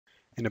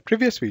In a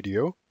previous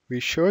video, we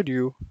showed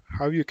you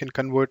how you can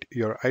convert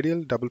your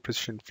ideal double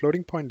precision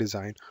floating point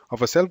design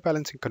of a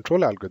self-balancing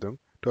control algorithm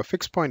to a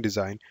fixed point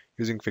design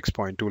using fixed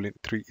point tool in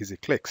 3 easy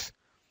clicks.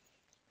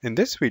 In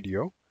this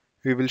video,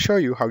 we will show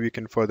you how you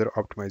can further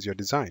optimize your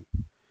design.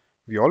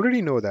 We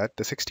already know that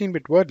the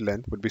 16-bit word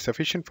length would be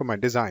sufficient for my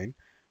design,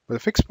 but the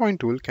fixed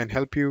point tool can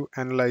help you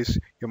analyze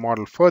your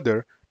model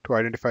further to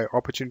identify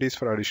opportunities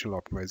for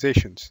additional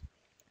optimizations.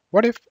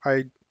 What if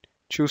I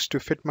choose to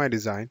fit my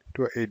design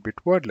to an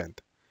 8-bit word length?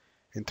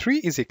 In 3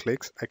 easy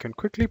clicks, I can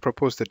quickly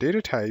propose the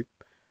data type,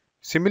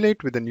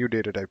 simulate with the new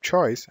data type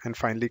choice, and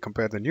finally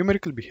compare the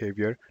numerical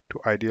behavior to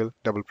ideal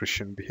double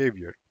precision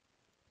behavior.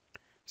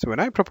 So when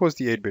I propose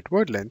the 8-bit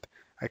word length,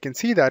 I can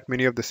see that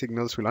many of the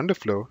signals will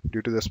underflow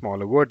due to the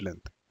smaller word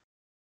length.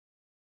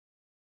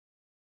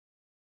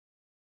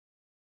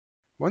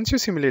 Once you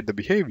simulate the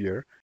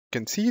behavior, you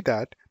can see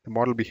that the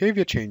model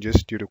behavior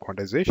changes due to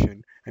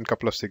quantization and a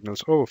couple of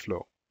signals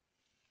overflow.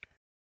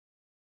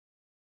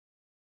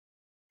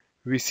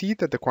 We see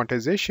that the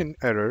quantization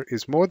error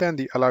is more than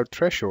the allowed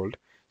threshold,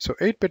 so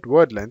 8-bit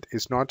word length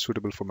is not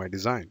suitable for my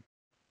design.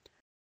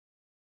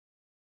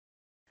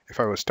 If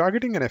I was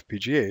targeting an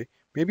FPGA,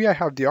 maybe I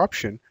have the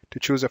option to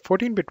choose a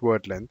 14-bit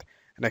word length,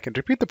 and I can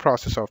repeat the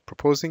process of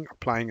proposing,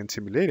 applying, and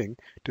simulating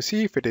to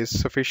see if it is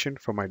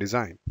sufficient for my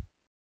design.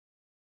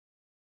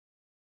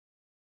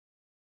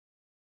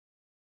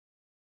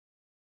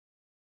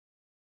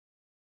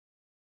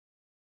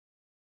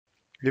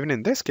 Even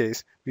in this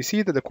case, we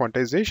see that the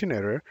quantization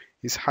error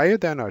is higher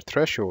than our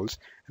thresholds,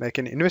 and I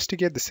can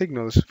investigate the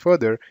signals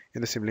further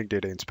in the Simulink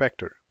Data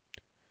Inspector.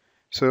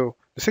 So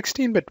the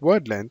 16-bit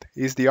word length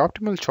is the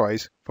optimal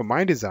choice for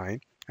my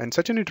design, and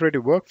such an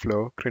iterative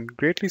workflow can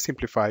greatly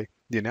simplify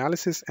the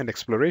analysis and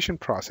exploration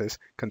process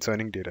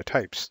concerning data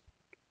types.